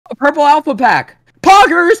purple alpha pack.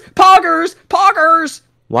 Poggers! Poggers! Poggers!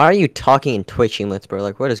 Why are you talking and twitching, bro?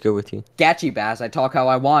 Like, what is good with you? Gatchy bass. I talk how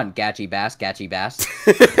I want. Gatchy bass. Gatchy bass.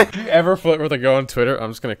 If you ever flirt with a girl on Twitter,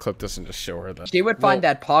 I'm just gonna clip this and just show her that. She would find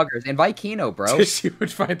that poggers. Invite Kino, bro. She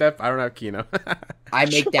would find that. I don't have Kino. I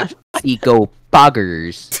make that eco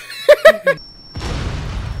poggers.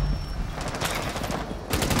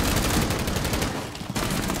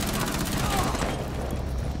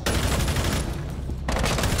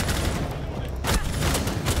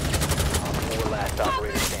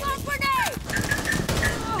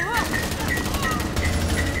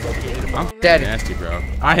 I'm Dead. nasty, bro.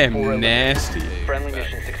 I am nasty.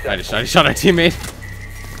 I just shot our teammate.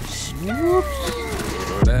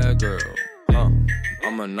 Bad girl.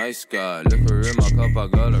 I'm a nice guy. Liquor in my cup, I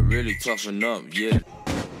gotta really toughen up. Yeah.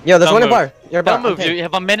 Yo, there's one in bar. You're Don't move. Okay. You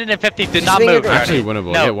have a minute and 50. Do not move. Actually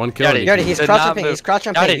winnable. No. Yeah, one kill. Yardy, he's crouching. He's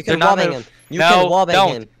crouching. You can wallbang him. You can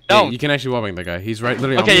wallbang him. Yeah, you can actually wallbang the guy. He's right,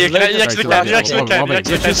 literally. Okay, on you actually can. You actually can. You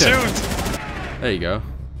actually can. Shoot. There you go.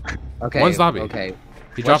 Okay. One's lobby. Okay.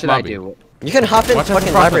 He What dropped should I lobby. do? You can hop in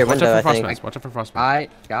fucking library window, I think. Watch out for frostbites.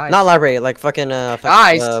 Guys. Not library, like fucking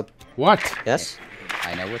Guys. What? Yes?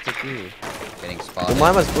 I know what to do. Getting Well, spotted.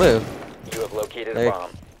 mine was blue. You have located There. a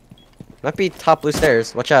bomb. Might be top blue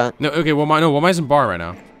stairs. Watch out. No, okay, well, mine's in bar right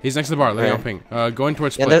now. He's next to the bar, literally on Right. ping. Going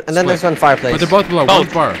towards Yeah, split. and then there's one fireplace. But they're both below.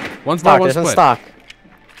 One's bar. One's bar, Stock, one's there's one split. stock.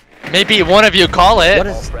 Maybe one of you call it. What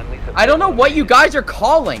is I don't know what you guys are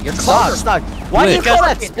calling. You're calling. stock? Why do you call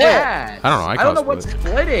that split? I I don't know, I don't know call it what split.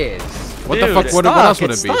 split is. What Dude, the fuck? it's What else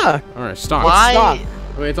would it's it be? stock. Alright, stock. Why? Stock.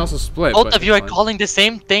 Wait, it's also split. Both but of you are it's fine. calling the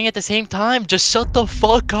same thing at the same time. Just shut the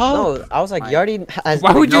fuck up. No, I was like, Yardy has.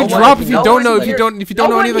 Why would you No drop one- if you no don't one know if here- you don't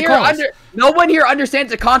know any of the calls? No one here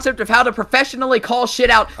understands the concept of how to professionally call shit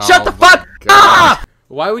out. Oh Shut the my fuck God. up!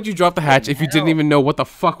 Why would you drop the hatch if you didn't even know what the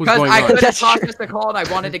fuck was Because going I on? could have That's tossed true. this the call and I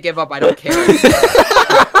wanted to give up. I don't care.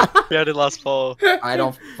 We already lost Paul. I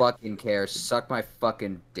don't fucking care. Suck my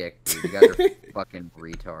fucking dick, dude. You guys are fucking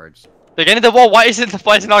retards. They're getting the wall. Why isn't the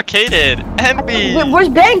fight arcaded? Envy. Where's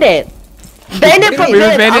Bandit? Bandit from We were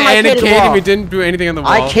Bandit. bandit I'm like and Bandit Katie, wall. we didn't do anything on the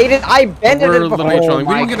wall. I bended We're it literally before. trolling.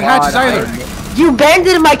 We didn't get the hatches either. You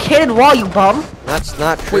banded my cated wall, you bum. That's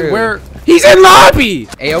not true. Wait, where? He's in lobby!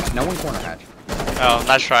 Ayo, no one corner hatch. Oh,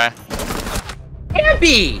 nice try.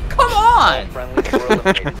 Abby, come on! Friendlies were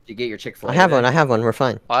eliminated. You get your Chick-fil-A. I have one. today? I have one. We're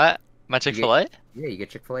fine. What? My Chick-fil-A? Yeah, you get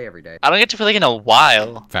Chick-fil-A every day. I don't get Chick-fil-A in a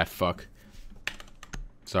while. Fat fuck.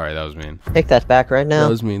 Sorry, that was mean. Take that back right now. That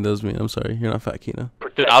was mean. I'm sorry. You're not fat, Kino.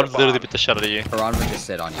 Dude, I would literally beat the shit out of you. Haran would just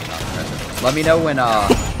sit on you, not press it. Let me know when,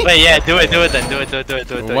 Wait, yeah, do it then. Do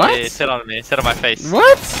it. What? Yeah, sit on me. Sit on my face.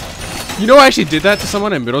 What? You know I actually did that to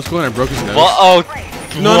someone in middle school and I broke his nose? Well, oh.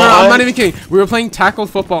 No, I'm not even kidding. We were playing tackle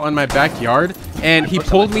football in my backyard, and he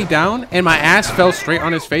pulled me down, and my ass fell straight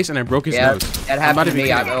on his face, and I broke his yeah, nose. that I'm not happened to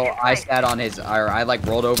me. even kidding. I sat on his, or I like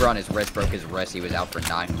rolled over on his wrist, broke his wrist. He was out for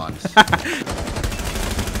 9 months.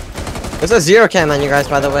 There's a zero cam on you guys,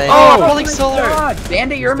 by the way. Oh, rolling solar. God,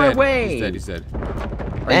 Bandit, you're in my Dead. way. He's dead.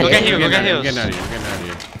 Man, Go get yeah. heals, go get We're heals. getting out of here. We're getting out of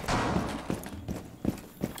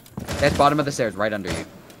here. That's bottom of the stairs, right under you.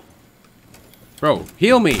 Bro,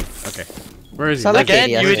 heal me. Okay. Where is he? Sound like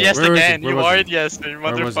Again, ADS. you would yes Where was he? again. Where You was are he? yes, you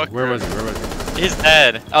Where was he? motherfucker. Where was he? Where was he? He's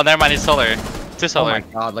dead. Oh, never mind. He's solar. Two Oh solar. my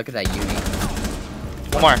god, look at that uni.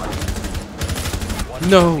 One more.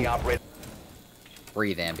 No.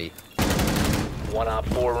 Breathe, Ambi. One op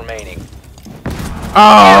 4 remaining.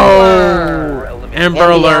 Oh! Amber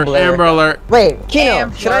alert. Amber alert. Wait, Kino,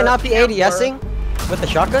 Amber, should I not be ADSing with the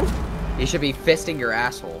shotgun? You should be fisting your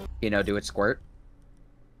asshole. You know, do it squirt.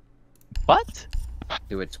 What?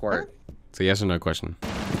 Do it squirt. It's a yes or no question.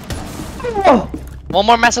 One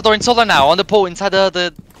more Macedor in solar now on the pole inside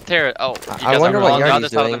the terrace. Oh, you guys wonder are what on the Yardy's other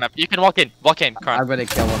side of the doing. map. You can walk in. Walk in, I'm Karan. gonna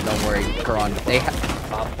kill him, don't worry, Karan. They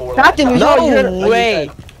Op 4 Captain, you know you No way.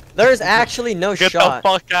 There's actually no Get shot. the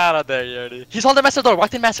fuck out of there, Yardy. He's holding the Macedor.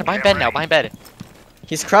 Walked in Master. Behind bed now. Behind bed.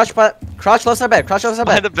 He's crouched close to our bed. Crouch close to our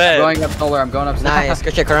Behind bed. the bed. going up solar, I'm going up solar. Nice.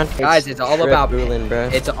 Good shit, Karan. Guys, it's all about bro.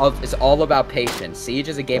 it's all about patience. Siege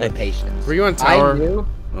is a game of patience. Were you on I tower? knew.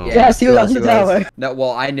 Oh. Yeah. Yes, he was Yes, on he the was. tower. No,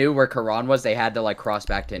 well, I knew where Karan was. They had to like cross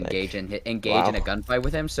back to engage in a gunfight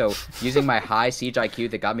with him. So using my high siege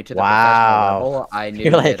IQ that got me to the Wow. professional level, I knew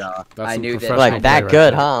You're like- that. That's I some knew that. professional Like that play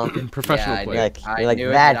good, right huh? Professional Yeah, I play. knew- You're like knew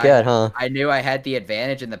it, that and good, huh? I knew I had the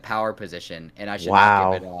advantage in the power position, and I should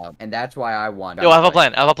Wow. not give it up. And that's why I won. Yo, I have a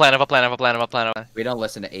plan. I have a plan. I have a plan. I have a plan. I have a plan. We don't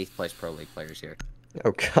listen to 8th place pro league players here.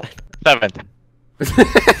 Oh god. 7th.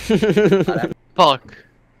 Fuck.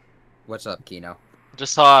 What's up, Kino?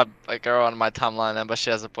 just saw a girl on my timeline, but she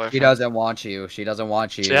has a boyfriend. She doesn't want you. She doesn't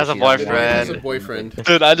want you. She has a doesn't want He boyfriend. has you. a boyfriend.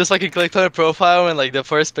 Dude, I just like clicked on her profile and like the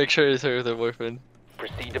first picture is her with her boyfriend.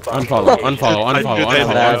 Proceed to bomb Unfollow, location.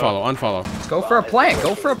 unfollow. Let's go for a plan.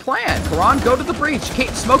 Go for a plan. Karan, go to the breach. Keep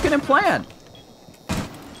smoking and plan.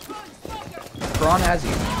 Karan has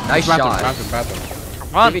you. Nice shot. Bathroom.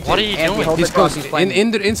 Come on, Give it what to are you him. And doing? hold He's the cross, close. he's playing.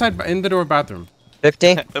 In the door bathroom.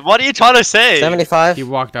 50, What are you trying to say? 75. He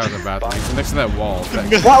walked out of the bathroom. He's next to that wall.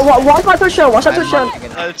 Watch my third shot. Watch my third shot.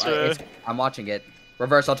 That's true. I'm watching it.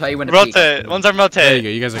 Reverse, I'll tell you when to peek. Rotate. One's on There you rotate. go.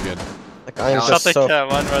 You guys are good. Like, I'm Shut Shut just the so. cat.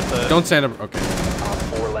 One rotate. Don't stand up. Okay. Op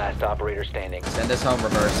 4 last operator standing. Send us home,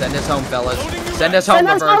 reverse. Send us home, fellas. Send us home, Send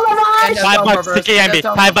us reverse. home, reverse. Send us $5 home, to reverse. Gamby. Send us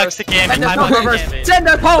home, $5 reverse. to Gamby. Send us $5 home, to reverse. Gamby. Send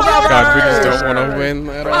us home, reverse. God, we just don't want to win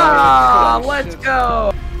at all. Ah, let's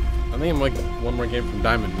go. I think I'm like one more game from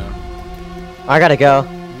Diamond now. I gotta go.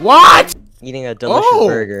 What? Eating a delicious Oh.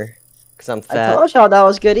 burger. Cause I'm I fat. told y'all that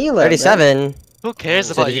was good elo. 37. Who cares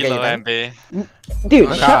So about did you get Elo, your MB? Dude,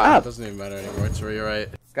 Oh, shut God, up. It doesn't even matter anymore. It's where you're right.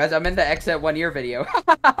 Guys, I'm in the exit 1 year video.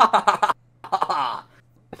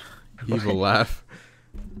 Evil laugh.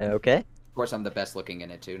 Okay. Of course, I'm the best looking in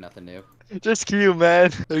it too. Nothing new. Just cute,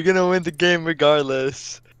 man. They're gonna win the game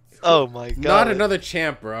regardless. Oh my god. Not another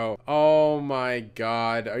champ, bro. Oh my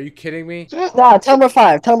god. Are you kidding me? Nah, tell him we're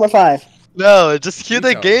 5. Tell him we're 5. No, just cue the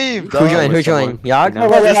Nico. game. Who Who dog. joined? Who someone. joined? Yog? No,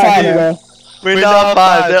 we're 5, bro. We're not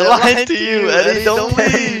 5. They're lying to you, Eddie. Don't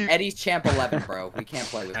leave. Eddie's champ 11, bro. We can't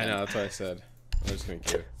play with him. I know, that's what I said. I'm just gonna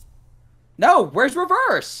queue. No, where's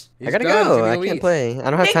reverse? I gotta go. I can't play. I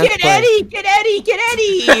don't have time to Get play. Eddie! Get Eddie! Get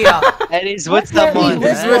Eddie! Eddie's with What's Eddie? someone.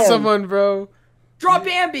 He's with someone, bro. Drop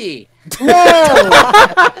Bambi! No!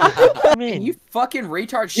 You fucking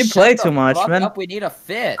retard. You shut play the too much, fuck man. Up. We need a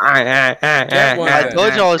fit. I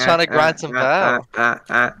told you I was trying to grind some val.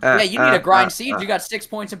 Yeah, you need to grind Siege. You got 6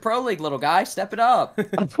 points in Pro League, little guy. Step it up.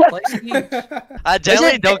 Play Siege. I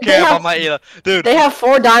generally don't they care have- about my Elo. Dude, They have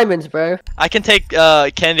 4 diamonds, bro. I can take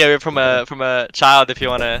candy away from a child if you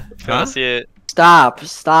wanna see it. Stop. What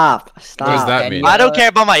does that mean? I don't care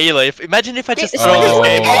about my Elo. Imagine if I just Just throw Oh, the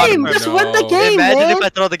game win the game. on Just purpose. win the game, Imagine man. if I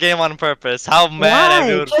throw the game on purpose. How mad I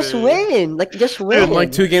Why? would Just be. win. Like, just win. I'm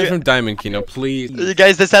like 2 games from Diamond, Kino, please. You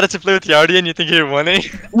guys decided to play with Yardi and you think you're winning?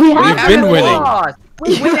 We We've have been Haven't winning. lost.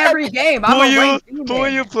 We win every game. Who I'm are a you? ranked Who are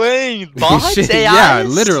teammate. you playing? Bots? Shit, AIs? yeah,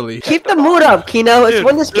 literally. Keep the mood up, Kino. Let's Dude,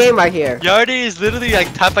 win this game right here. Yardi is literally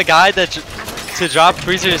like type of guy that to drop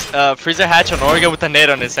freezer hatch on Orga with a nade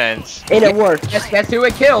on his hands. And it worked. Guess who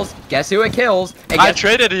it kills? Guess who it kills? And I guess,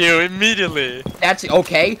 traded you immediately. that's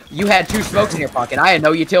okay. You had 2 smokes in your pocket. I had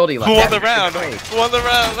no utility left. Who won the That's round? great. Who won the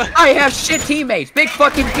round? I have shit teammates. Big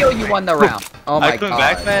fucking kill. You won the round. Oh my I come god.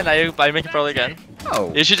 back, man. I make it pro again.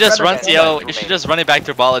 Oh. You should just Better run than CL. that. You should just run it back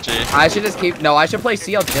through biology. I should just keep. No, I should play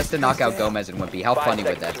CL just to knock out Gomez and Wimpy. How funny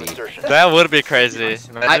would that be? That would be crazy.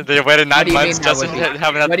 Imagine they waited What 9 do you mean months that just would to be?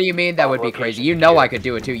 have enough. What do you mean that would be crazy? You know I could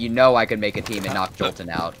do it too. You know I could make a team and knock Jolton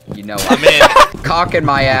out. You know. I mean, Cock in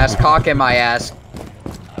my ass. Cock in my ass.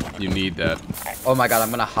 You need that. Oh my god,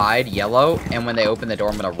 I'm gonna hide yellow, and when they open the door,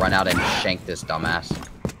 I'm gonna run out and shank this dumbass.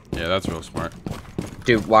 Yeah, that's real smart.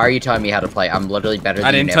 Dude, why are you telling me how to play? I'm literally better than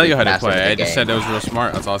I didn't in tell every you how to facet of play. the I just game. said it was real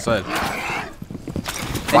smart. That's all I said.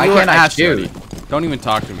 Why And you can't were I ass shoot? ready. Don't even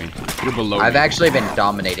talk to me. You're below I've me. actually been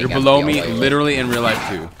dominating. You're below FPL me, lately. literally in real life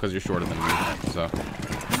too, because you're shorter than me. So.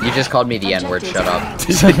 You just called me the N-word. Shut up.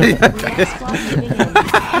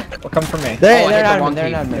 Come for me. Oh, I hit the wrong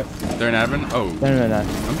key. They're an admin? Oh. No.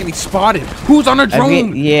 I'm getting spotted. Who's on a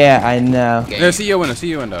drone? Yeah, I know. Okay. No, see you window. See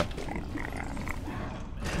you window.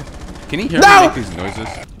 Can he hear No! me make these noises?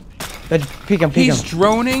 Peek him. He's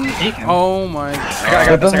droning? him. Oh my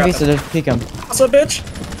They're god. both on me, so just peek him. What's up, bitch?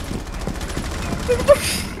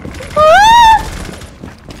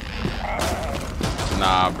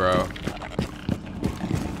 Nah, bro.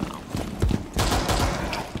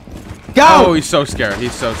 Go! Oh, he's so scared.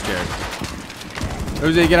 He's so scared.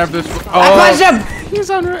 Jose, get after this. Oh, he's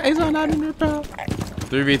on admin repel.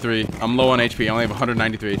 3v3. I'm low on HP. I only have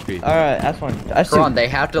 193 HP. Alright, that's one. That's Come two. on, they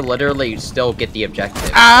have to literally still get the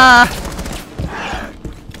objective. Ah!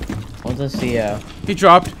 One's a CO. He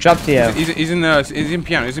dropped. Drop CO. He's in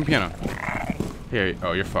piano. He's in piano. Here.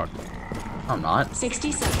 Oh, you're fucked. I'm not.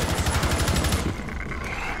 60 seconds.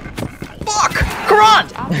 Fuck! Karan!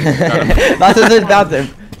 Bathroom.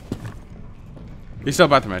 He's still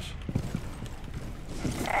about to mesh.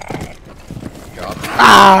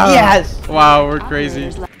 Ah! Yes! Wow, we're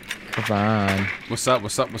crazy. Come on. What's up?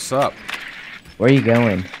 What's up? What's up? Where are you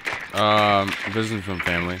going? Business from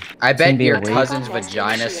family. I bet gonna be your a week. cousin's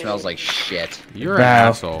vagina smells like shit. You're Bro. an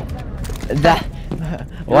asshole. That.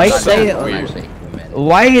 Why you so say weird. Actually, human.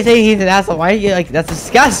 Why are you saying he's an asshole? Why are you like, that's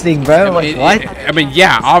disgusting, bro? Like, what? I mean,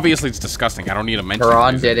 yeah, obviously it's disgusting. I don't need to mention it.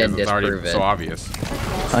 Karan because didn't it's already disprove it. so obvious.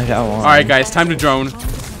 I got one. Alright, guys, time to drone.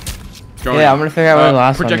 Yeah, I'm gonna figure out where the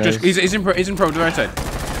last one projectors. is. He's in pro to the right side.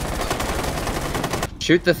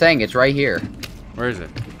 Shoot the thing. It's right here. Where is it?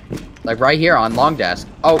 Like right here on long desk.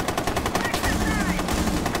 Oh.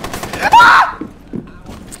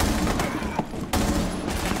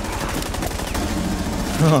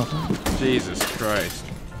 Jesus Christ.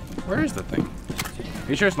 Where is the thing? Are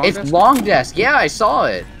you sure it's long It's desk? long desk. Yeah, I saw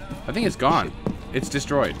it. I think it's gone. It's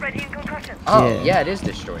destroyed. Oh, yeah, it is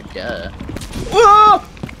destroyed. Duh. Whoa!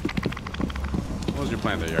 What was your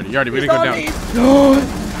plan there, Yardy? Yardy, we're gonna go down.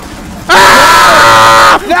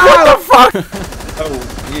 What the fuck?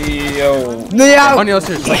 No! On the other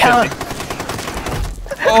stairs.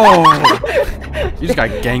 Oh! You just got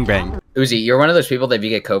gangbanged. Uzi, you're one of those people that if you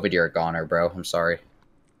get COVID, you're a goner, bro. I'm sorry.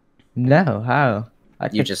 No, how? I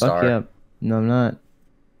You could just fuck are. you up. No, I'm not.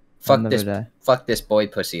 I'll never die. Fuck this boy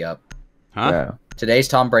pussy up. Huh? Bro. Today's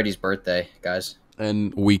Tom Brady's birthday, guys.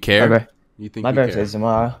 And we care? My, You think my we care? birthday's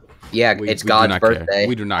tomorrow. Yeah, We it's do God's not care. birthday.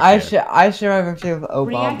 We do not I care. share my birthday with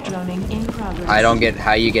Obama. Droning in progress. I don't get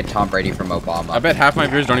how you get Tom Brady from Obama. I bet half my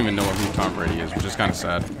viewers don't even know who Tom Brady is, which is kind of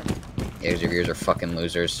sad. Yeah, your viewers are fucking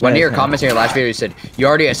losers. One of your comments in your last video, you said, "You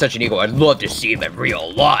already have such an ego. I'd love to see him in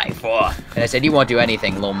real life." And I said, "You won't do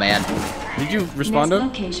anything, little man." Did you respond to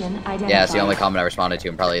him? Yeah, it's the only comment I responded to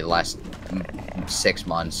in probably the last 6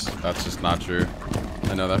 months. That's just not true.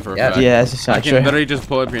 I know that for a Yeah. fact. Yeah, it's just I not can true. literally just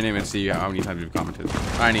pull up your name and see how many times you've commented.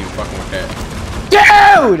 I ain't even fucking with that.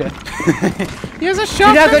 Dude! He has a Do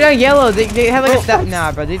shot. not go down yellow. They have like a step.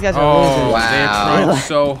 Nah, bro, these guys are Oh, losers. Wow. they tried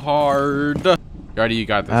so hard. Yardy, you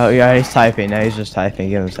got this. Oh, yeah, he's typing. No, he's just typing.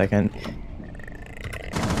 Give him a second.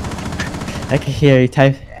 I can hear you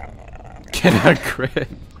type. Get a crit.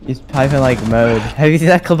 He's typing like mode. Have you seen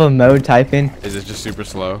that clip of mode typing? Is it just super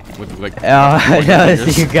slow with like? Oh, pointer no,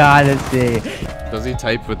 fingers? you gotta see. Does he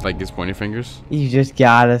type with like his pointy fingers? You just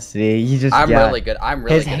gotta see. You just I'm got really good. I'm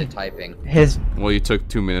really good at typing. his. Well, you took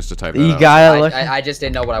 2 minutes to type that You out. gotta look. I just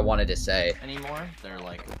didn't know what I wanted to say. Anymore. They're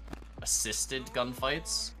like assisted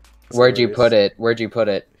gunfights. Where'd you put it? Where'd you put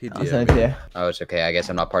it? I'll send it to you. Oh, it's okay. I guess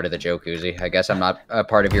I'm not part of the joke, Uzi. I guess I'm not a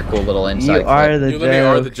part of your cool little insight. You are the You literally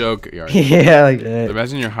are the joke. joke, Yardy. Yeah, like that.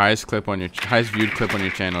 Imagine your highest clip on your highest viewed clip on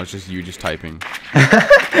your channel. It's just you just typing.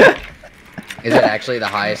 Is it actually the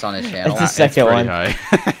highest on his channel? It's the second pretty one. high.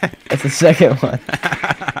 It's the second one.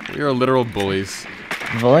 We are literal bullies.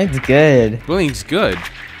 Bullying's good. Bullying's good.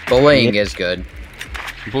 Bullying is good.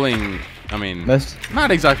 Bullying, I mean, Most.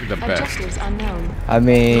 not exactly the best. Objectives unknown. I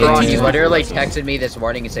mean. Ron, you literally texted me this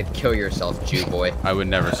morning and said, "Kill yourself, Jew boy." I would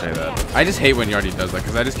never say that. I just hate when Yardy does that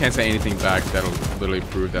because I just can't say anything back that'll literally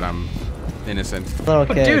prove that I'm innocent. Little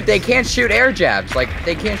But kid. dude, they can't shoot air jabs. Like,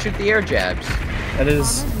 they can't shoot the air jabs. That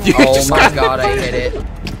is. Oh my god, I hit it.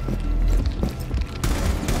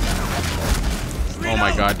 Oh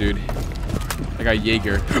my god, dude. I got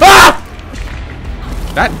Jaeger. Ah!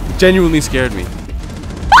 That genuinely scared me. You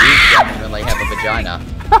definitely have a vagina.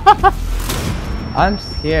 I'm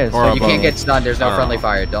scared. Or So a You can't get stunned. There's no friendly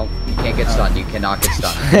fire. You can't get stunned. You cannot get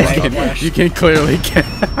stunned. You can clearly get.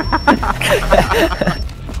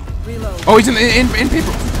 Oh, he's in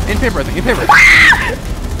paper. In paper, I think. In paper.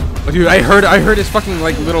 Oh, dude, I heard his fucking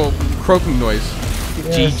like little croaking noise.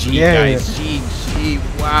 GG, yeah. guys. GG.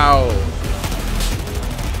 Wow.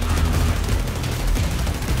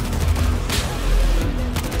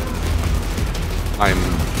 I'm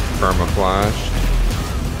permaflashed.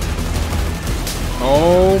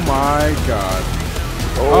 Oh my god.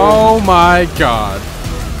 Oh my god.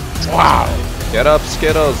 Wow. Get up,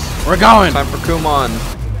 Skittlz. We're going. Time for Kumon.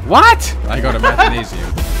 What? I go to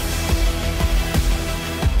Mathnasium.